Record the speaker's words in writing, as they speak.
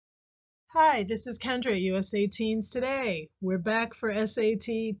Hi, this is Kendra, USA Teens Today. We're back for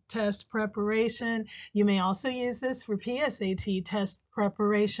SAT test preparation. You may also use this for PSAT test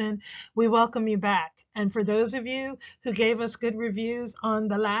preparation. We welcome you back. And for those of you who gave us good reviews on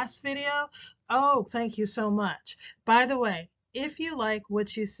the last video, thank you so much. By the way, if you like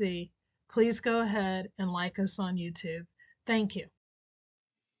what you see, please go ahead and like us on YouTube. Thank you.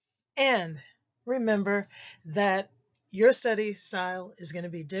 And remember that your study style is going to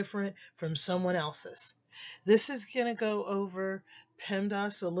be different from someone else's. This is going to go over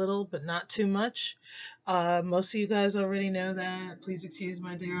PEMDAS a little, but not too much. Most of you guys already know that. Please excuse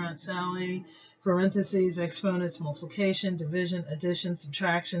my dear Aunt Sally. Parentheses, exponents, multiplication, division, addition,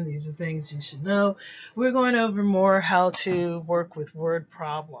 subtraction. These are things you should know. We're going over more how to work with word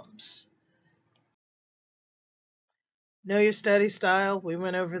problems. Know your study style. We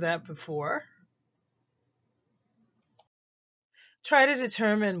went over that before. Try to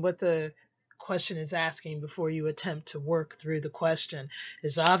determine what the question is asking before you attempt to work through the question.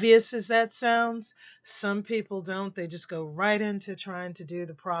 As obvious as that sounds, some people don't. They just go right into trying to do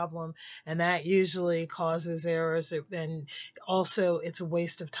the problem, and that usually causes errors, and also it's a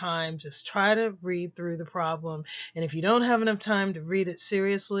waste of time. Just try to read through the problem, and if you don't have enough time to read it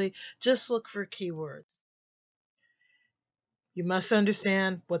seriously, just look for keywords. You must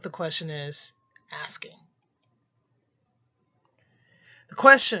understand what the question is asking. The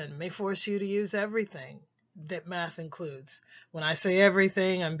question may force you to use everything that math includes. When I say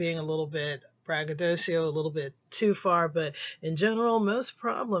everything, I'm being a little bit braggadocio, a little bit too far, but in general, most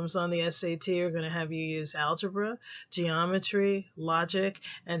problems on the SAT are going to have you use algebra, geometry, logic,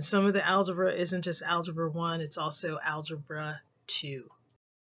 and some of the algebra isn't just algebra 1, it's also algebra 2.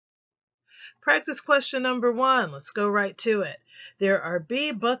 Practice question number 1. Let's go right to it. There are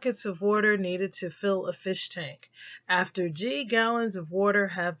B buckets of water needed to fill a fish tank. After G gallons of water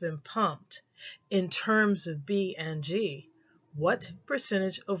have been pumped, in terms of B and G, what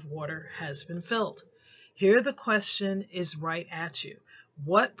percentage of water has been filled? Here the question is right at you.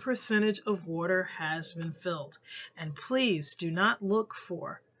 What percentage of water has been filled? And please do not look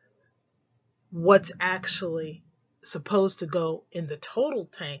for what's actually supposed to go in the total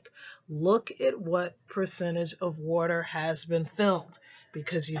tank. Look at what percentage of water has been filled,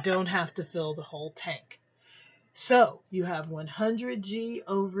 because you don't have to fill the whole tank. So you have 100G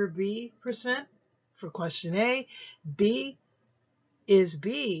over B percent for question A. B is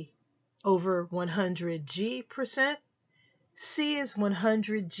B over 100G percent. C is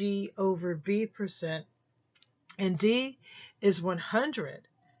 100G over B percent. And D is 100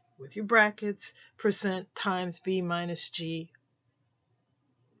 with your brackets, percent times B minus G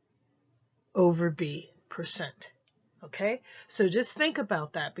over B percent. Okay, so just think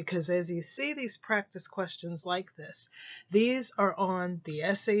about that, because as you see these practice questions like this, these are on the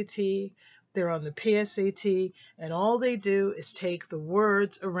SAT, they're on the PSAT, and all they do is take the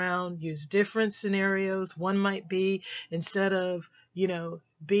words around, use different scenarios. One might be, instead of,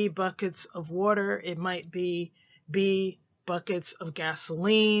 B buckets of water, it might be B buckets of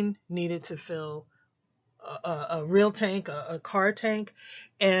gasoline needed to fill a real tank, a car tank.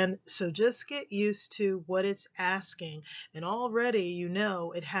 And so just get used to what it's asking, and already you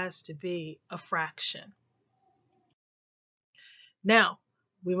know it has to be a fraction. Now,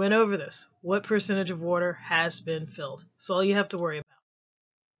 we went over this. What percentage of water has been filled? That's all you have to worry about.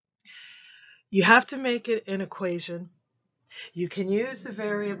 You have to make it an equation. You can use the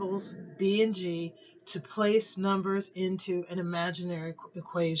variables B and G to place numbers into an imaginary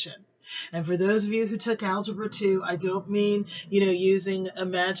equation. And for those of you who took Algebra 2, I don't mean, using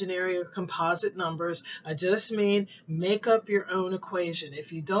imaginary or composite numbers. I just mean make up your own equation.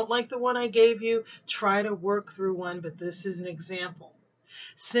 If you don't like the one I gave you, try to work through one, but this is an example.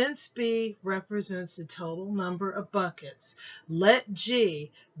 Since B represents the total number of buckets, let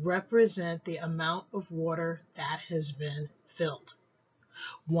G represent the amount of water that has been filled.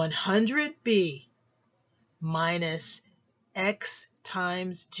 100B minus X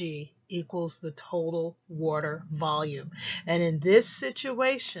times G equals the total water volume. And in this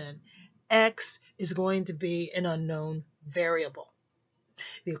situation, X is going to be an unknown variable.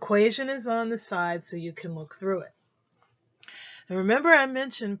 The equation is on the side so you can look through it. And remember, I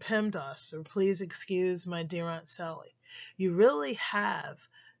mentioned PEMDAS, so please excuse my dear Aunt Sally. You really have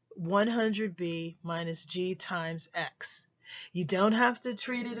 100B minus G times X. You don't have to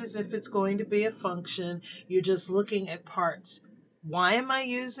treat it as if it's going to be a function. You're just looking at parts. Why am I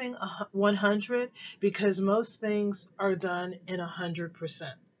using 100? Because most things are done in 100%.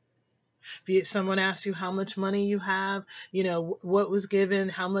 If someone asks you how much money you have, what was given,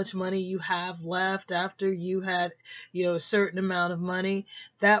 how much money you have left after you had, a certain amount of money,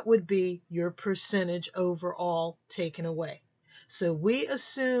 that would be your percentage overall taken away. So we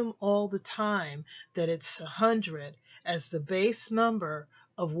assume all the time that it's 100 as the base number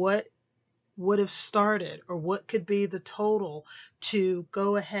of what would have started or what could be the total to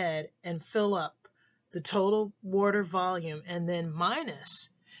go ahead and fill up the total water volume, and then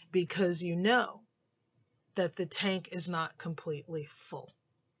minus, because you know that the tank is not completely full.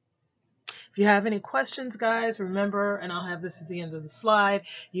 If you have any questions, guys, remember, and I'll have this at the end of the slide,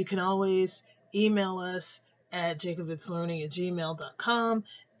 you can always email us at jacobitslearning@gmail.com,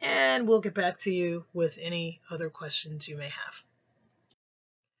 and we'll get back to you with any other questions you may have.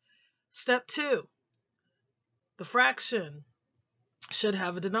 Step 2, the fraction should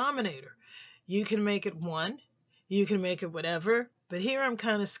have a denominator. You can make it 1, you can make it whatever, but here I'm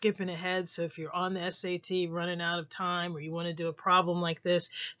kind of skipping ahead, so if you're on the SAT running out of time or you want to do a problem like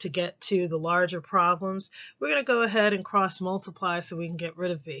this to get to the larger problems, we're going to go ahead and cross multiply so we can get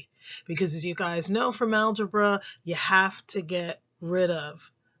rid of b. Because as you guys know from algebra, you have to get rid of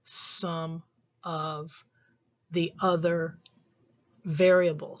some of the other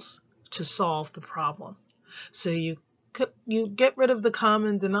variables to solve the problem. So you get rid of the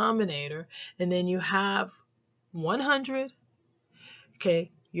common denominator, and then you have 100. Okay,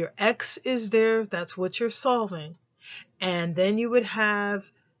 your x is there, that's what you're solving, and then you would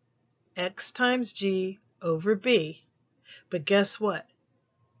have x times g over b. But guess what?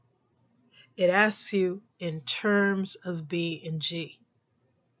 It asks you in terms of b and g.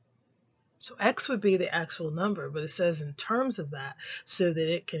 So x would be the actual number, but it says in terms of that so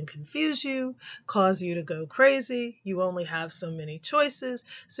that it can confuse you, cause you to go crazy. You only have so many choices,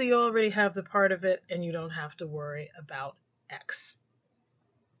 so you already have the part of it and you don't have to worry about x.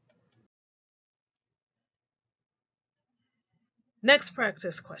 Next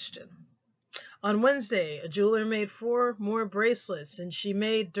practice question. On Wednesday, a jeweler made 4 more bracelets than she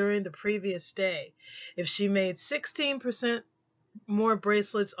made during the previous day. If she made 16% more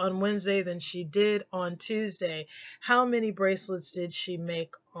bracelets on Wednesday than she did on Tuesday, how many bracelets did she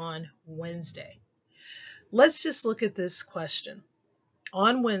make on Wednesday? Let's just look at this question.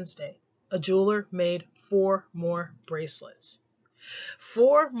 On Wednesday, a jeweler made 4 more bracelets.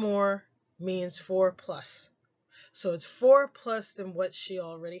 4 more means 4 plus. So it's 4 plus than what she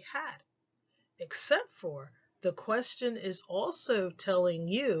already had. Except for the question is also telling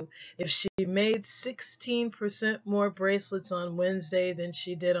you if she made 16% more bracelets on Wednesday than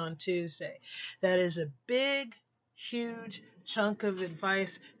she did on Tuesday. That is a big, huge chunk of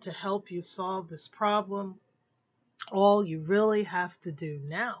advice to help you solve this problem. All you really have to do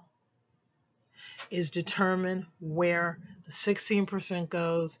now is determine where the 16%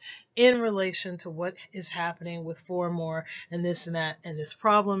 goes in relation to what is happening with 4 more and this and that, and this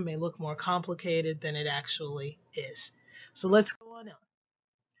problem may look more complicated than it actually is. So let's go on.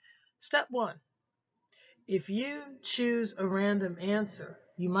 Step 1. If you choose a random answer,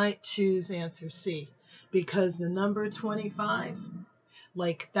 you might choose answer C, because the number 25,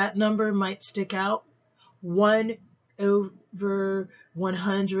 like that number might stick out. 1 over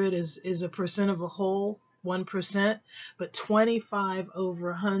 100 is a percent of a whole, 1%, but 25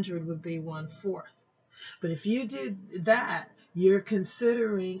 over 100 would be 1/4. But if you did that, you're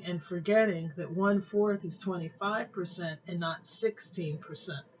considering and forgetting that 1/4 is 25% and not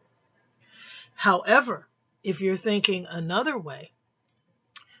 16%. However, if you're thinking another way,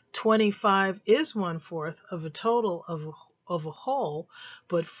 25 is 1/4 of a total of a whole,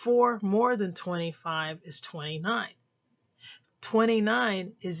 but 4 more than 25 is 29.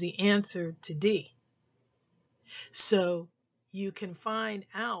 29 is the answer to D. So you can find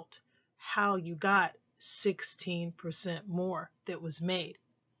out how you got 16% more that was made.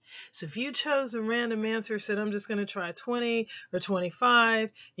 So if you chose a random answer, said I'm just going to try 20 or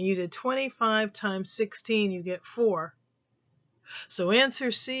 25, and you did 25 times 16, you get 4. So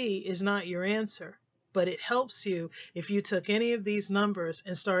answer C is not your answer, but it helps you if you took any of these numbers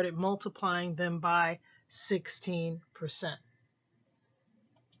and started multiplying them by 16%.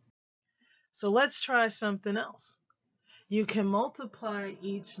 So let's try something else. You can multiply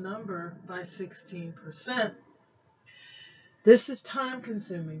each number by 16%. This is time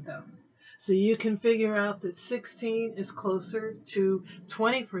consuming though. So you can figure out that 16 is closer to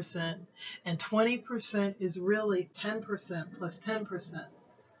 20%, and 20% is really 10% plus 10%.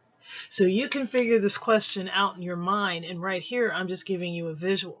 So you can figure this question out in your mind, and right here I'm just giving you a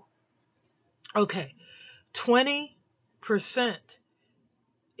visual. Okay, 20%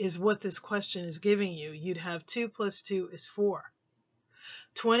 is what this question is giving you. You'd have 2 plus 2 is 4.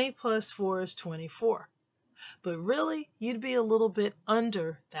 20 plus 4 is 24. But really, you'd be a little bit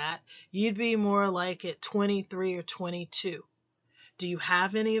under that. You'd be more like at 23 or 22. Do you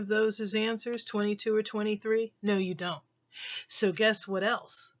have any of those as answers, 22 or 23? No, you don't. So guess what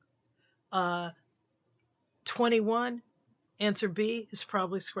else? 21, answer B, is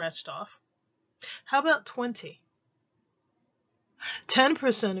probably scratched off. How about 20?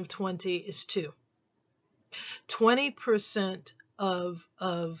 10% of 20 is 2. 20% of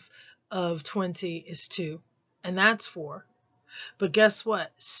 20 is 2, and that's 4. But guess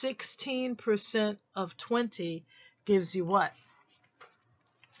what? 16% of 20 gives you what?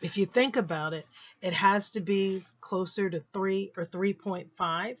 If you think about it, it has to be closer to 3 or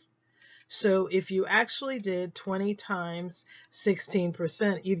 3.5. So if you actually did 20 times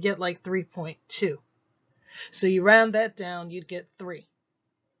 16%, you'd get like 3.2. So you round that down, you'd get 3.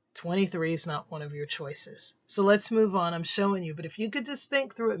 23 is not one of your choices. So let's move on. I'm showing you. But if you could just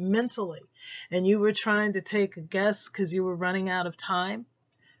think through it mentally and you were trying to take a guess because you were running out of time,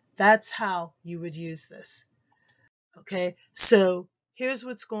 that's how you would use this. Okay, so here's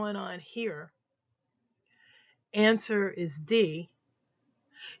what's going on here. Answer is D.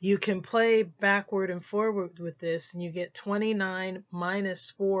 You can play backward and forward with this, and you get 29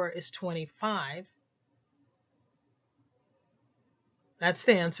 minus 4 is 25. That's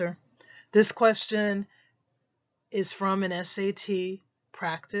the answer. This question is from an SAT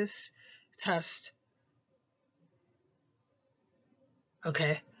practice test.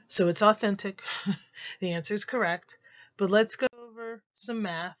 Okay, so it's authentic. The answer is correct. But let's go over some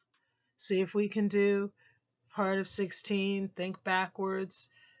math. See if we can do part of 16. Think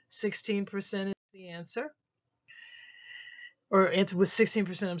backwards. 16% is the answer. Or it was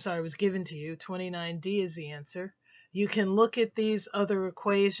 16%, I'm sorry, was given to you. 29D is the answer. You can look at these other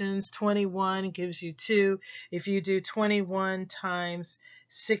equations. 21 gives you 2. If you do 21 times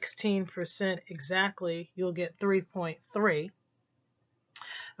 16% exactly, you'll get 3.3.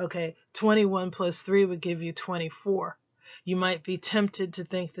 Okay, 21 plus 3 would give you 24. You might be tempted to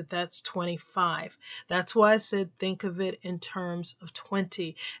think that that's 25. That's why I said think of it in terms of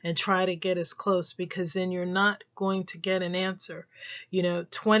 20 and try to get as close, because then you're not going to get an answer.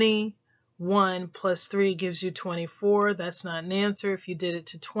 21 plus 3 gives you 24. That's not an answer. If you did it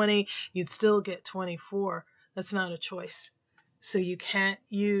to 20, you'd still get 24. That's not a choice. So you can't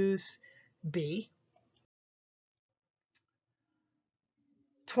use B.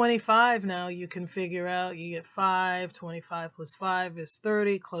 25 now you can figure out. You get 5. 25 plus 5 is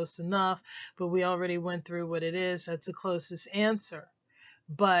 30. Close enough, but we already went through what it is. That's the closest answer.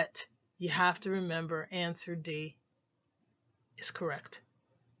 But you have to remember answer D is correct.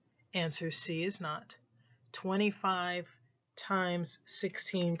 Answer C is not. 25 times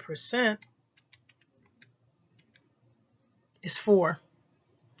 16% is 4.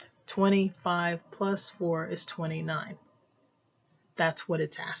 25 plus 4 is 29. That's what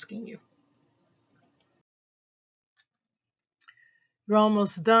it's asking you. You're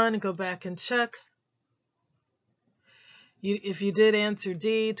almost done. Go back and check. If you did answer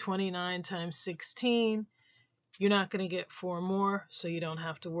D, 29 times 16, you're not going to get 4 more, so you don't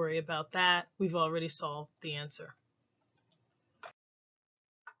have to worry about that. We've already solved the answer.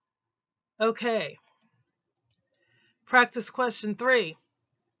 Okay. Practice question 3.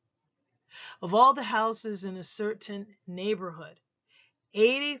 Of all the houses in a certain neighborhood,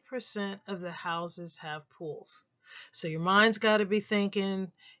 80% of the houses have pools. So your mind's got to be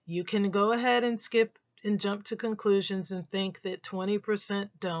thinking. You can go ahead and skip and jump to conclusions and think that 20%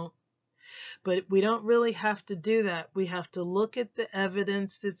 don't. But we don't really have to do that. We have to look at the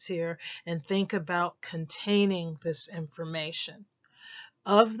evidence that's here and think about containing this information.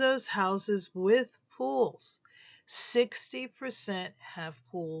 Of those houses with pools, 60% have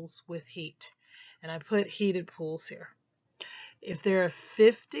pools with heat. And I put heated pools here. If there are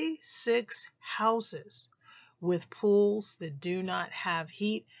 56 houses with pools that do not have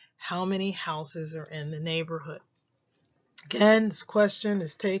heat, how many houses are in the neighborhood? Again, this question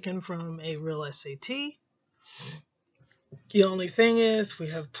is taken from a real SAT. The only thing is we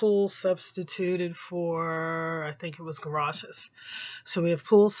have pools substituted for, I think it was garages. So we have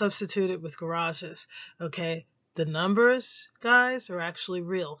pools substituted with garages. Okay, the numbers, guys, are actually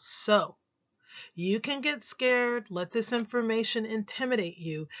real. So you can get scared, let this information intimidate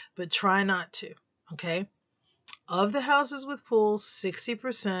you, but try not to, okay? Of the houses with pools,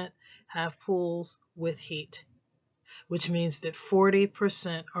 60% have pools with heat, which means that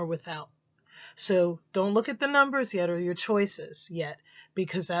 40% are without. So don't look at the numbers yet or your choices yet,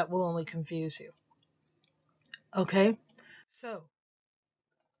 because that will only confuse you. Okay? So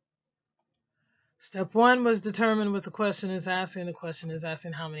Step 1 was determine what the question is asking. The question is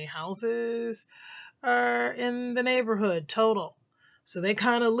asking how many houses are in the neighborhood total. So they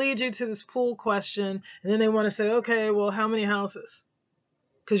kind of lead you to this pool question, and then they want to say, okay, well, how many houses?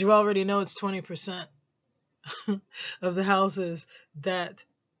 Because you already know it's 20% of the houses that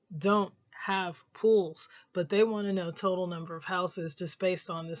don't have pools, but they want to know total number of houses just based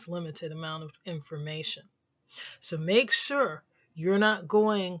on this limited amount of information. So make sure you're not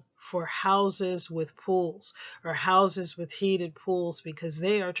going for houses with pools or houses with heated pools, because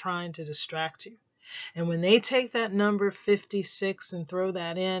they are trying to distract you. And when they take that number 56 and throw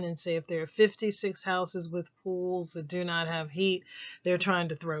that in and say if there are 56 houses with pools that do not have heat, they're trying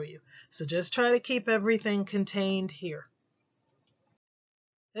to throw you. So just try to keep everything contained here.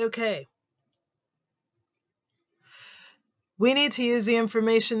 Okay. We need to use the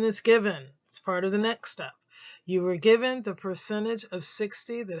information that's given. It's part of the next step. You were given the percentage of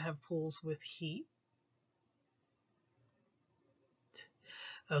 60 that have pools with heat.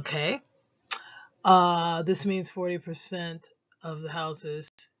 Okay. This means 40% of the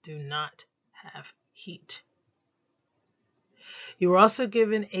houses do not have heat. You were also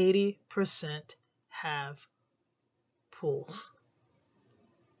given 80% have pools.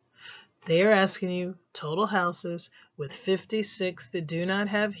 They are asking you total houses with 56 that do not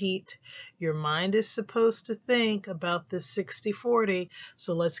have heat. Your mind is supposed to think about this 60-40.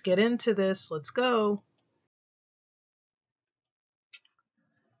 So let's get into this. Let's go.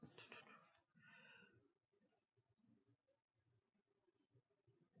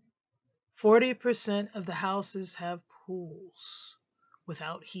 %40 of the houses have pools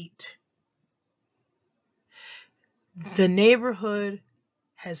without heat. The neighborhood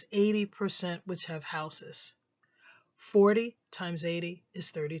has 80% which have houses. 40 times 80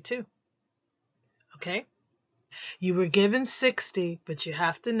 is 32. Okay? You were given 60, but you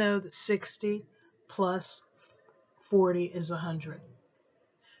have to know that 60 plus 40 is 100.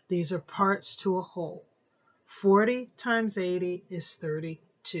 These are parts to a whole. 40 times 80 is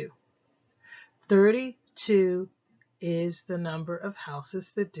 32. 32 is the number of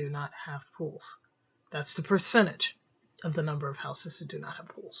houses that do not have pools. That's the percentage of the number of houses that do not have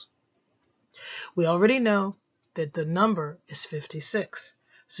pools. We already know that the number is 56.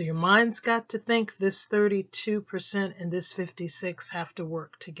 So your mind's got to think this 32% and this 56 have to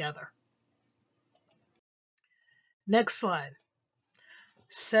work together. Next slide.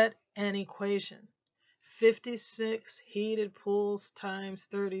 Set an equation. 56 heated pools times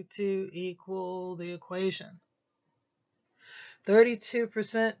 32 equal the equation.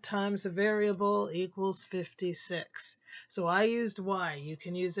 32% times a variable equals 56. So I used y. You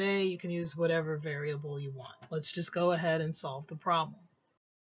can use a, you can use whatever variable you want. Let's just go ahead and solve the problem.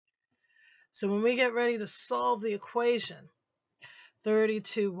 So when we get ready to solve the equation,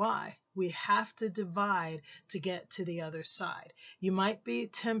 32y, we have to divide to get to the other side. You might be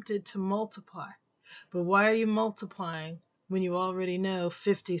tempted to multiply, but why are you multiplying when you already know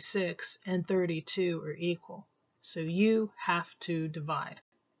 56 and 32 are equal? So you have to divide.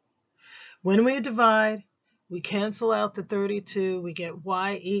 When we divide, we cancel out the 32, we get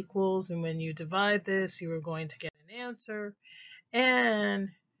y equals, and when you divide this, you are going to get an answer, and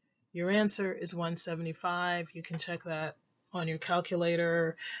your answer is 175. You can check that on your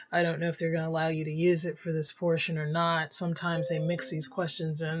calculator. I don't know if they're going to allow you to use it for this portion or not. Sometimes they mix these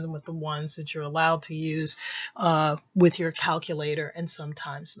questions in with the ones that you're allowed to use with your calculator, and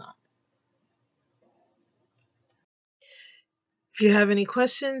sometimes not. If you have any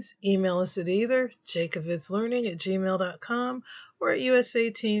questions, email us at either jacobidslearning@gmail.com or at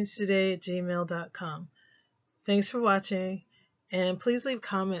USATeensToday@gmail.com. Thanks for watching, and please leave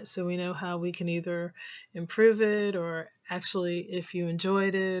comments so we know how we can either improve it, or actually if you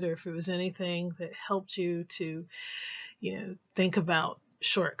enjoyed it, or if it was anything that helped you to, think about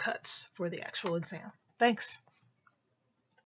shortcuts for the actual exam. Thanks.